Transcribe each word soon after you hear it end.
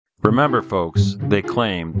Remember, folks, they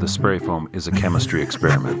claim the spray foam is a chemistry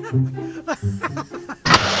experiment.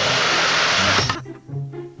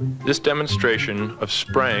 This demonstration of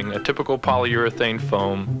spraying a typical polyurethane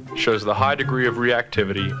foam shows the high degree of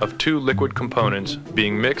reactivity of two liquid components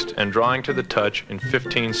being mixed and drying to the touch in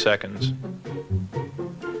 15 seconds.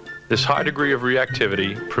 This high degree of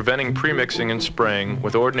reactivity, preventing premixing and spraying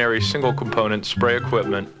with ordinary single-component spray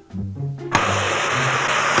equipment,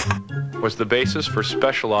 was the basis for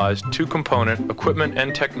specialized two-component equipment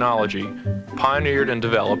and technology pioneered and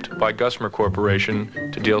developed by Gusmer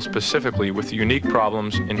Corporation to deal specifically with the unique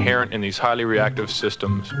problems inherent in these highly reactive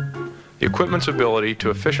systems. The equipment's ability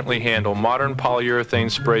to efficiently handle modern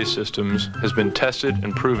polyurethane spray systems has been tested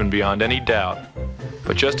and proven beyond any doubt.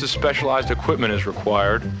 But just as specialized equipment is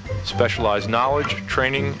required, specialized knowledge,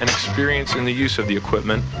 training, and experience in the use of the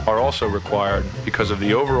equipment are also required because of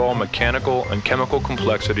the overall mechanical and chemical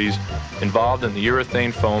complexities involved in the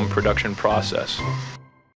urethane foam production process.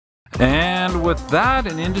 And with that,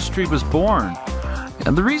 an industry was born.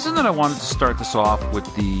 And the reason that I wanted to start this off with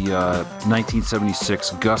the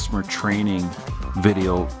 1976 Gusmer training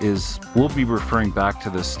video is we'll be referring back to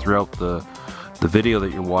this throughout the video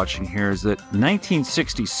that you're watching here, is that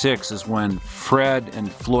 1966 is when Fred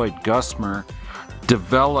and Floyd Gusmer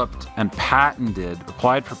developed and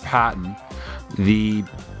applied for patent, the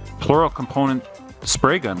plural component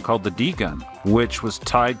spray gun called the D-gun, which was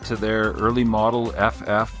tied to their early model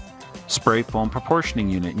FF spray foam proportioning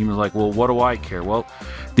unit. And you were like, well, what do I care? Well,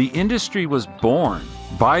 the industry was born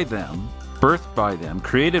by them, birthed by them,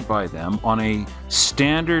 created by them on a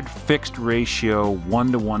standard fixed ratio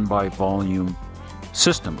 1-to-1 by volume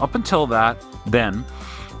system. Up until then,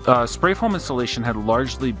 spray foam installation had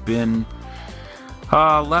largely been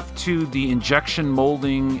left to the injection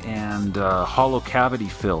molding and hollow cavity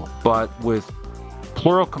fill. But with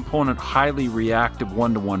plural component highly reactive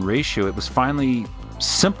 1-to-1 ratio, it was finally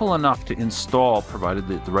simple enough to install, provided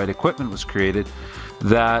that the right equipment was created,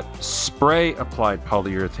 that spray applied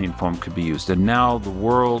polyurethane foam could be used. And now the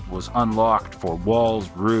world was unlocked for walls,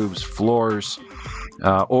 roofs, floors,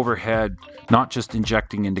 overhead, not just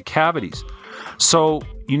injecting into cavities. So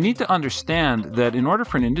you need to understand that in order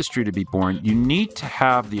for an industry to be born, you need to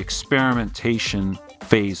have the experimentation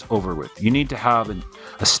phase over with. You need to have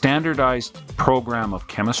a standardized program of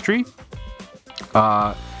chemistry,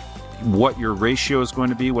 what your ratio is going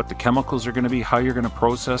to be, what the chemicals are going to be, how you're going to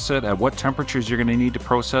process it, at what temperatures you're going to need to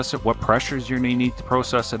process it, what pressures you're going to need to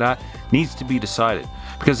process it at, needs to be decided.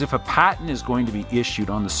 Because if a patent is going to be issued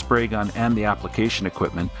on the spray gun and the application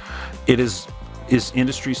equipment, it is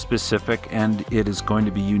industry specific and it is going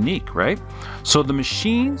to be unique, right? So the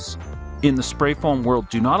machines in the spray foam world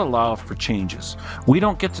do not allow for changes. We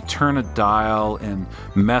don't get to turn a dial and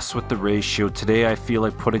mess with the ratio. Today I feel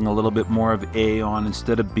like putting a little bit more of A on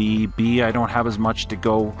instead of B. B, I don't have as much to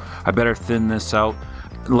go. I better thin this out.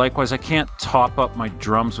 Likewise, I can't top up my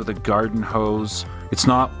drums with a garden hose. It's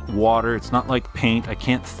not water. It's not like paint. I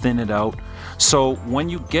can't thin it out. So when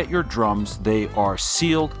you get your drums, they are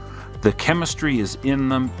sealed. The chemistry is in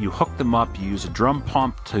them. You hook them up. You use a drum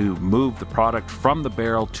pump to move the product from the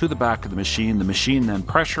barrel to the back of the machine. The machine then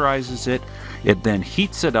pressurizes it. It then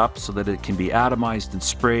heats it up so that it can be atomized and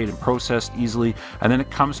sprayed and processed easily. And then it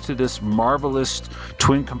comes to this marvelous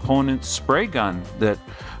twin component spray gun that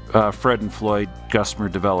Fred and Floyd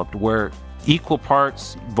Gusmer developed, where equal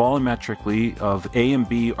parts volumetrically of A and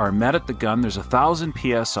B are met at the gun. There's 1,000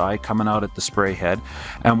 psi coming out at the spray head,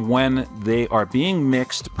 and when they are being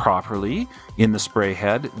mixed properly in the spray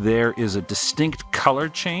head, there is a distinct color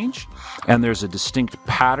change and there's a distinct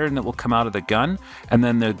pattern that will come out of the gun, and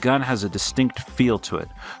then the gun has a distinct feel to it.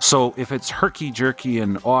 So if it's herky-jerky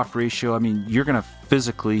and off ratio, I mean, you're going to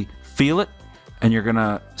physically feel it and you're going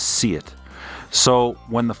to see it. So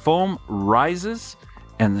when the foam rises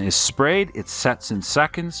and is sprayed, it sets in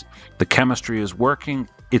seconds. The chemistry is working.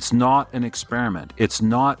 It's not an experiment. It's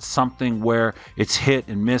not something where it's hit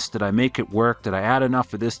and miss. Did I make it work? Did I add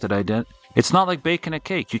enough of this? Did I didn't? It's not like baking a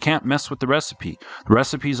cake. You can't mess with the recipe. The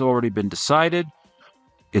recipe's already been decided.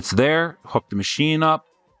 It's there. Hook the machine up.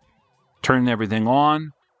 Turn everything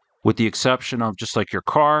on, with the exception of just like your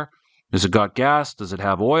car. Has it got gas? Does it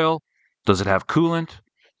have oil? Does it have coolant?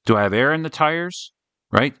 Do I have air in the tires?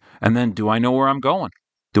 Right? And then, do I know where I'm going?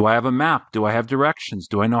 Do I have a map? Do I have directions?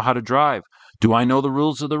 Do I know how to drive? Do I know the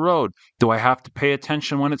rules of the road? Do I have to pay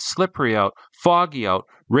attention when it's slippery out, foggy out,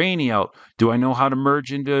 rainy out? Do I know how to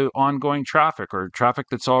merge into ongoing traffic or traffic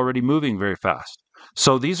that's already moving very fast?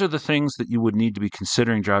 So these are the things that you would need to be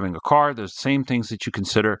considering driving a car. They're the same things that you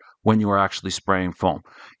consider when you are actually spraying foam.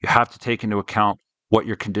 You have to take into account what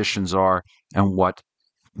your conditions are and what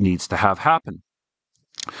needs to have happen.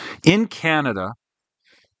 In Canada,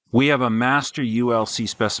 we have a master ULC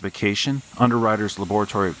specification. Underwriters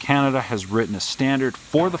Laboratory of Canada has written a standard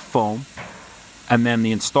for the foam and then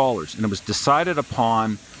the installers. And it was decided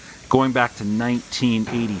upon, going back to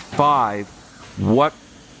 1985, what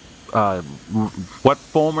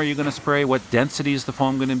foam are you going to spray? What density is the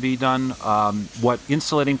foam going to be done? What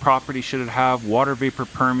insulating property should it have? Water vapor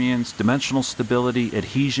permeance, dimensional stability,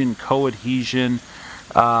 adhesion, co-adhesion.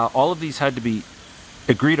 All of these had to be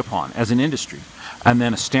agreed upon as an industry. And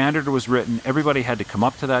then a standard was written. Everybody had to come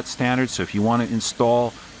up to that standard. So if you want to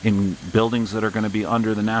install in buildings that are going to be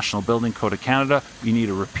under the National Building Code of Canada, you need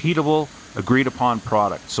a repeatable, agreed upon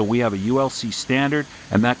product. So we have a ULC standard,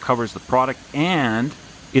 and that covers the product and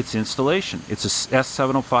its installation. It's a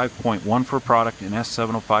S705.1 for product and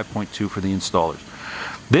S705.2 for the installers.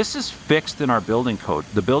 This is fixed in our building code.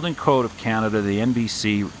 The Building Code of Canada, the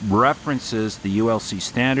NBC, references the ULC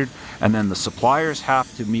standard, and then the suppliers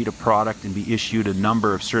have to meet a product and be issued a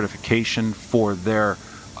number of certification for their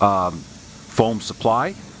foam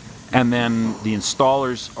supply. And then the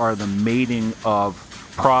installers are the mating of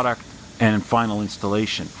product and final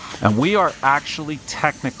installation. And we are actually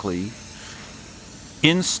technically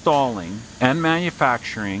installing and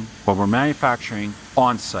manufacturing, well, we're manufacturing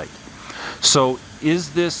on site. So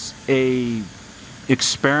is this a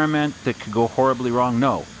experiment that could go horribly wrong?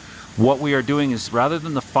 No. What we are doing is, rather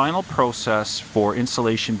than the final process for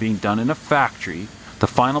installation being done in a factory, the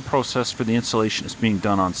final process for the installation is being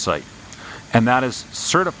done on site. And that is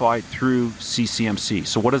certified through CCMC.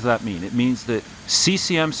 So what does that mean? It means that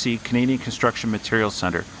CCMC, Canadian Construction Materials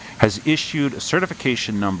Centre, has issued a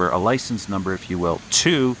certification number, a license number, if you will,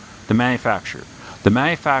 to the manufacturer. The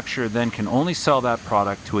manufacturer then can only sell that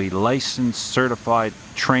product to a licensed, certified,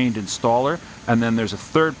 trained installer, and then there's a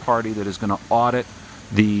third party that is going to audit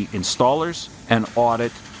the installers and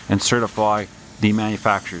audit and certify the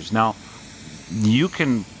manufacturers. Now, you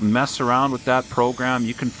can mess around with that program,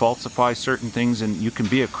 you can falsify certain things, and you can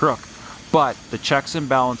be a crook, but the checks and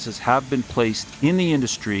balances have been placed in the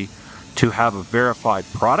industry to have a verified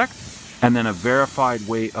product and then a verified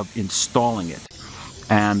way of installing it.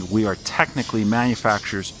 And we are technically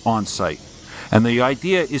manufacturers on site. And the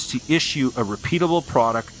idea is to issue a repeatable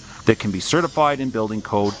product that can be certified in building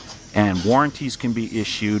code, and warranties can be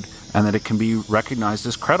issued, and that it can be recognized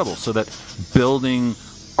as credible, so that building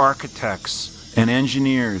architects and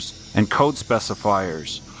engineers and code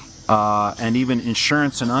specifiers and even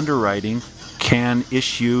insurance and underwriting can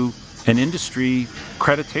issue an industry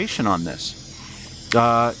accreditation on this.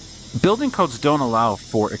 Building codes don't allow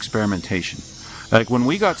for experimentation. Like when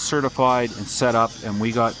we got certified and set up and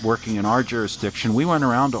we got working in our jurisdiction, we went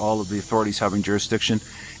around to all of the authorities having jurisdiction,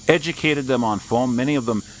 educated them on foam. Many of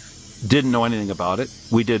them didn't know anything about it.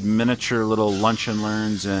 We did miniature little lunch and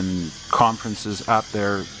learns and conferences at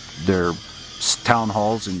their town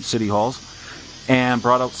halls and city halls, and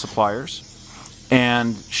brought out suppliers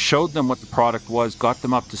and showed them what the product was, got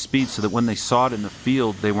them up to speed so that when they saw it in the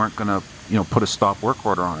field, they weren't going to, put a stop work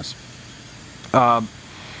order on us.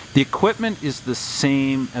 The equipment is the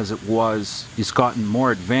same as it was. It's gotten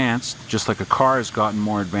more advanced, just like a car has gotten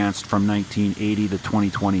more advanced from 1980 to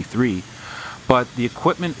 2023. But the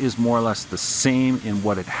equipment is more or less the same in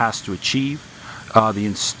what it has to achieve. The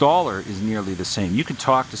installer is nearly the same. You can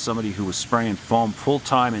talk to somebody who was spraying foam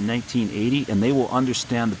full-time in 1980, and they will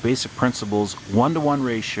understand the basic principles, 1-to-1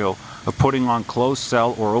 ratio of putting on closed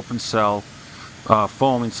cell or open cell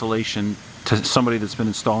foam insulation to somebody that's been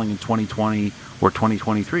installing in 2020 or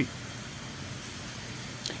 2023.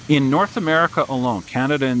 In North America alone,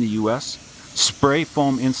 Canada and the US, spray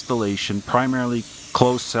foam installation, primarily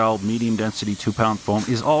closed cell, medium density 2-pound foam,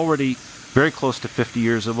 is already very close to 50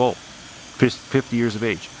 years of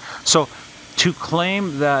age. So to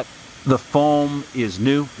claim that the foam is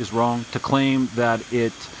new is wrong. To claim that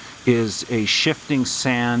it is a shifting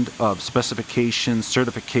sand of specification,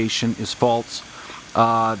 certification is false.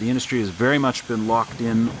 The industry has very much been locked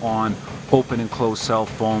in on open and closed cell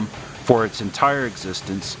foam for its entire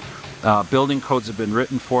existence. Building codes have been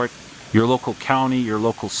written for it. Your local county, your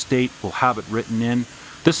local state will have it written in.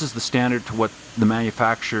 This is the standard to what the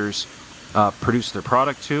manufacturers produce their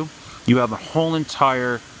product to. You have a whole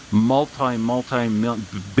entire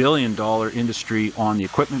multi-billion-dollar industry on the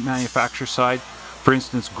equipment manufacturer side. For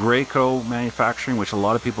instance, Graco Manufacturing, which a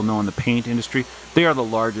lot of people know in the paint industry, they are the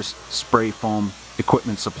largest spray foam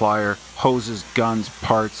equipment supplier, hoses, guns,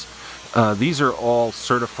 parts. These are all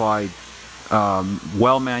certified,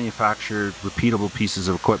 well-manufactured, repeatable pieces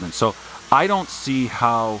of equipment. So I don't see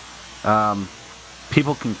how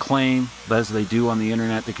people can claim, as they do on the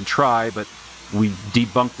internet, they can try, but we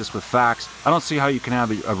debunked this with facts. I don't see how you can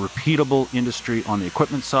have a repeatable industry on the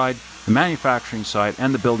equipment side, the manufacturing side,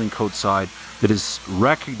 and the building code side that is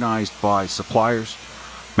recognized by suppliers,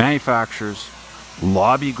 manufacturers,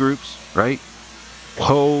 lobby groups, right?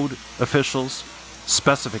 Code officials,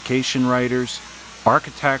 specification writers,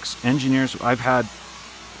 architects, engineers. I've had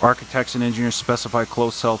architects and engineers specify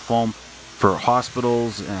closed cell foam for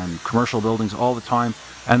hospitals and commercial buildings all the time.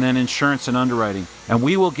 And then insurance and underwriting. And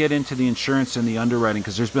we will get into the insurance and the underwriting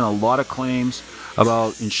because there's been a lot of claims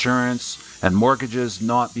about insurance and mortgages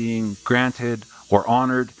not being granted or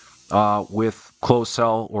honored with closed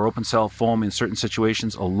cell or open cell foam in certain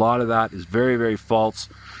situations. A lot of that is very, very false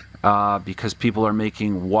because people are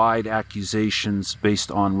making wide accusations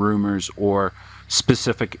based on rumors or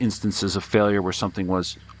specific instances of failure where something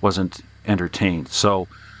wasn't entertained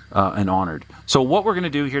and honored. So what we're going to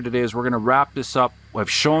do here today is we're going to wrap this up. I've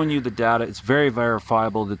shown you the data. It's very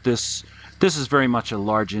verifiable that this is very much a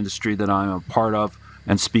large industry that I'm a part of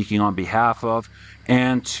and speaking on behalf of.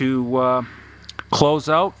 And to close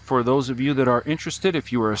out, for those of you that are interested,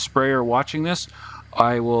 if you are a sprayer watching this,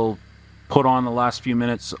 I will put on the last few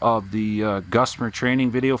minutes of the Gusmer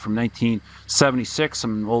training video from 1976.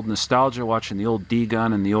 Some old nostalgia watching the old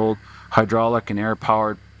D-gun and the old hydraulic and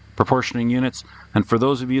air-powered proportioning units. And for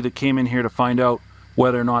those of you that came in here to find out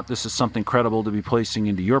whether or not this is something credible to be placing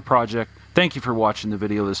into your project, thank you for watching the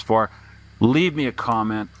video this far. Leave me a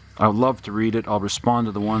comment. I would love to read it. I'll respond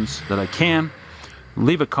to the ones that I can.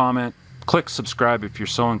 Leave a comment. Click subscribe if you're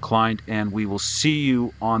so inclined, and we will see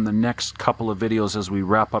you on the next couple of videos as we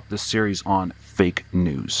wrap up this series on fake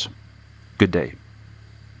news. Good day.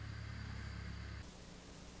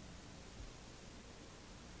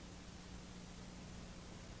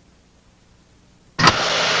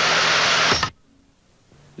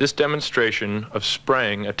 This demonstration of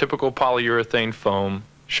spraying a typical polyurethane foam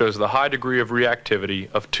shows the high degree of reactivity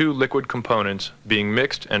of two liquid components being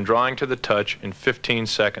mixed and drying to the touch in 15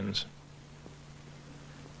 seconds.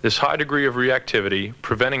 This high degree of reactivity,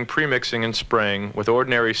 preventing premixing and spraying with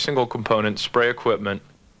ordinary single-component spray equipment,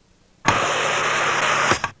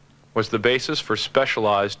 was the basis for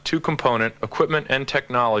specialized two-component equipment and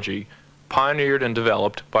technology pioneered and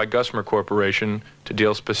developed by Gusmer Corporation to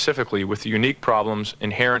deal specifically with the unique problems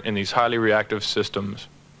inherent in these highly reactive systems.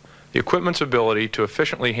 The equipment's ability to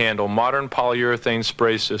efficiently handle modern polyurethane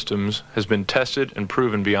spray systems has been tested and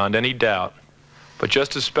proven beyond any doubt. But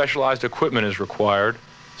just as specialized equipment is required,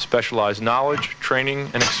 specialized knowledge, training,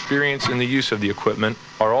 and experience in the use of the equipment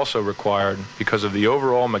are also required because of the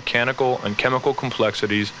overall mechanical and chemical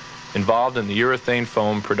complexities involved in the urethane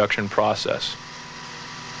foam production process.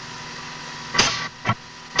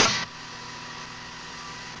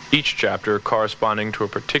 Each chapter corresponding to a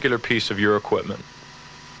particular piece of your equipment.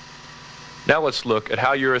 Now let's look at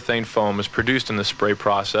how urethane foam is produced in the spray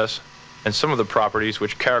process and some of the properties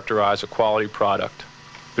which characterize a quality product.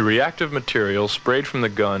 The reactive material sprayed from the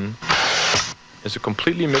gun is a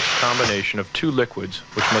completely mixed combination of two liquids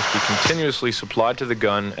which must be continuously supplied to the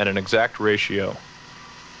gun at an exact ratio.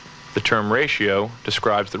 The term ratio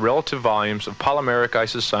describes the relative volumes of polymeric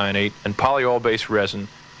isocyanate and polyol-based resin,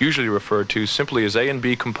 usually referred to simply as A and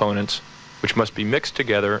B components, which must be mixed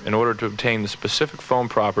together in order to obtain the specific foam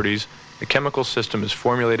properties the chemical system is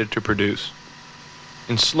formulated to produce.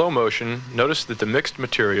 In slow motion, notice that the mixed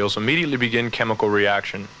materials immediately begin chemical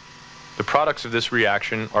reaction. The products of this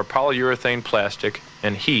reaction are polyurethane plastic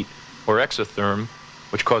and heat, or exotherm,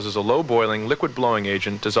 which causes a low-boiling liquid blowing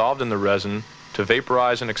agent dissolved in the resin to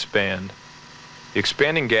vaporize and expand. The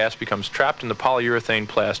expanding gas becomes trapped in the polyurethane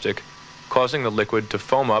plastic, causing the liquid to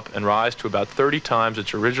foam up and rise to about 30 times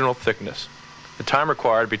its original thickness. The time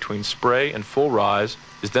required between spray and full rise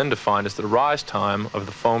is then defined as the rise time of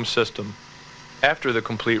the foam system. After the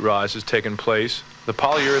complete rise has taken place, the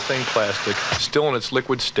polyurethane plastic, still in its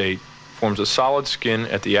liquid state, forms a solid skin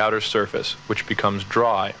at the outer surface, which becomes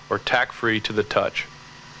dry or tack-free to the touch.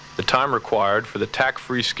 The time required for the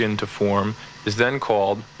tack-free skin to form is then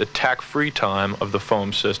called the tack-free time of the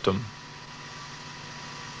foam system.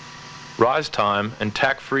 Rise time and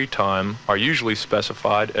tack-free time are usually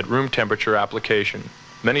specified at room temperature application.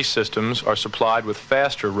 Many systems are supplied with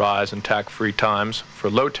faster rise and tack-free times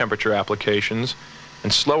for low temperature applications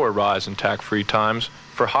and slower rise and tack-free times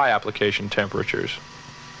for high application temperatures.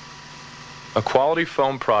 A quality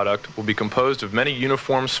foam product will be composed of many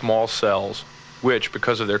uniform small cells, which,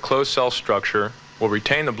 because of their closed cell structure, will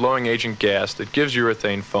retain the blowing agent gas that gives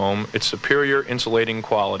urethane foam its superior insulating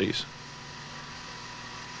qualities.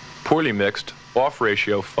 Poorly mixed,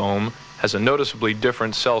 off-ratio foam has a noticeably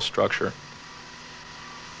different cell structure.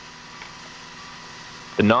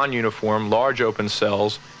 The non-uniform, large open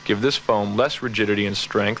cells give this foam less rigidity and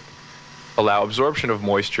strength, allow absorption of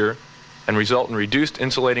moisture, and result in reduced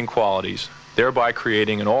insulating qualities, thereby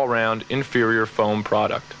creating an all-round inferior foam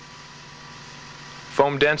product.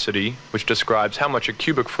 Foam density, which describes how much a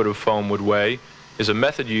cubic foot of foam would weigh, is a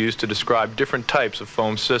method used to describe different types of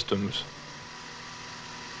foam systems.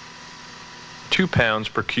 2 pounds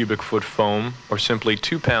per cubic foot foam, or simply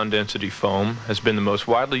 2-pound density foam, has been the most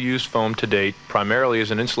widely used foam to date, primarily as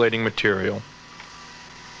an insulating material.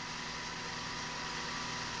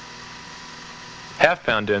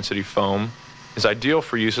 Half-pound density foam is ideal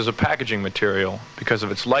for use as a packaging material because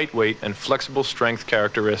of its lightweight and flexible strength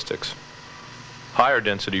characteristics. Higher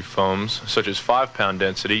density foams, such as 5-pound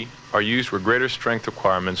density, are used where greater strength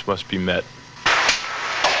requirements must be met.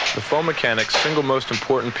 The foam mechanic's single most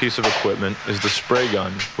important piece of equipment is the spray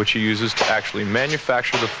gun, which he uses to actually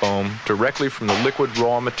manufacture the foam directly from the liquid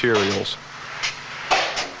raw materials.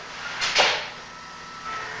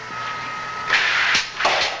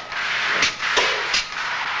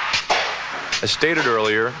 As stated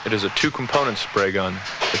earlier, it is a 2-component spray gun,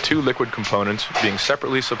 the 2 liquid components being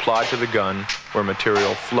separately supplied to the gun, where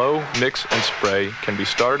material flow, mix, and spray can be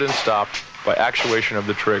started and stopped by actuation of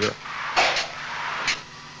the trigger.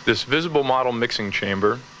 This visible model mixing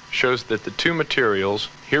chamber shows that the 2 materials,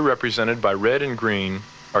 here represented by red and green,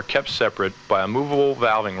 are kept separate by a movable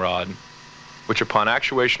valving rod, which upon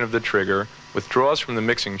actuation of the trigger withdraws from the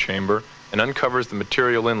mixing chamber and uncovers the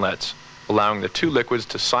material inlets, allowing the 2 liquids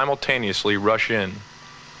to simultaneously rush in.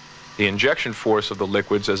 The injection force of the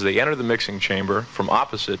liquids as they enter the mixing chamber from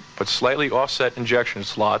opposite but slightly offset injection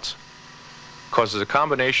slots causes a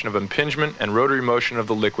combination of impingement and rotary motion of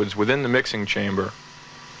the liquids within the mixing chamber.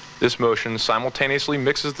 This motion simultaneously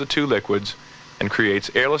mixes the 2 liquids and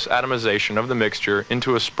creates airless atomization of the mixture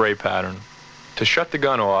into a spray pattern. To shut the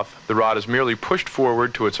gun off, the rod is merely pushed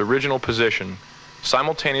forward to its original position,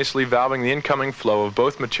 simultaneously valving the incoming flow of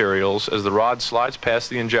both materials as the rod slides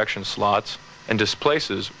past the injection slots and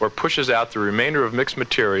displaces or pushes out the remainder of mixed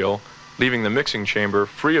material, leaving the mixing chamber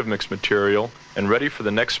free of mixed material and ready for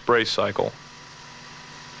the next spray cycle.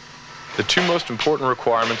 The 2 most important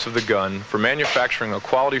requirements of the gun for manufacturing a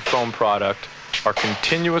quality foam product are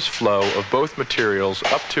continuous flow of both materials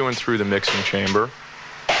up to and through the mixing chamber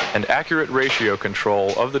and accurate ratio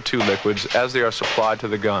control of the 2 liquids as they are supplied to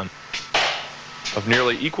the gun. Of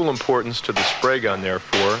nearly equal importance to the spray gun,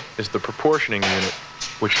 therefore, is the proportioning unit,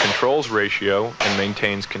 which controls ratio and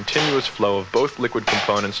maintains continuous flow of both liquid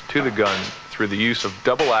components to the gun through the use of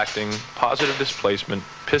double-acting, positive displacement,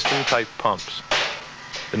 piston-type pumps.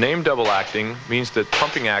 The name double-acting means that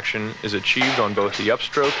pumping action is achieved on both the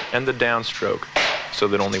upstroke and the downstroke, so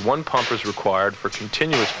that only 1 pump is required for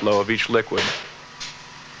continuous flow of each liquid.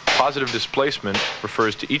 Positive displacement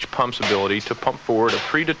refers to each pump's ability to pump forward a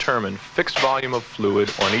predetermined fixed volume of fluid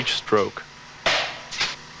on each stroke.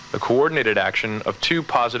 The coordinated action of 2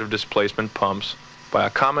 positive displacement pumps by a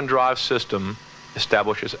common drive system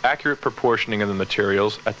establishes accurate proportioning of the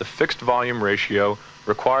materials at the fixed volume ratio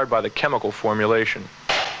required by the chemical formulation.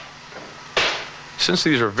 Since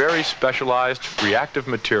these are very specialized, reactive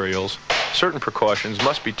materials, certain precautions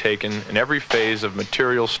must be taken in every phase of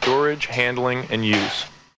material storage, handling, and use.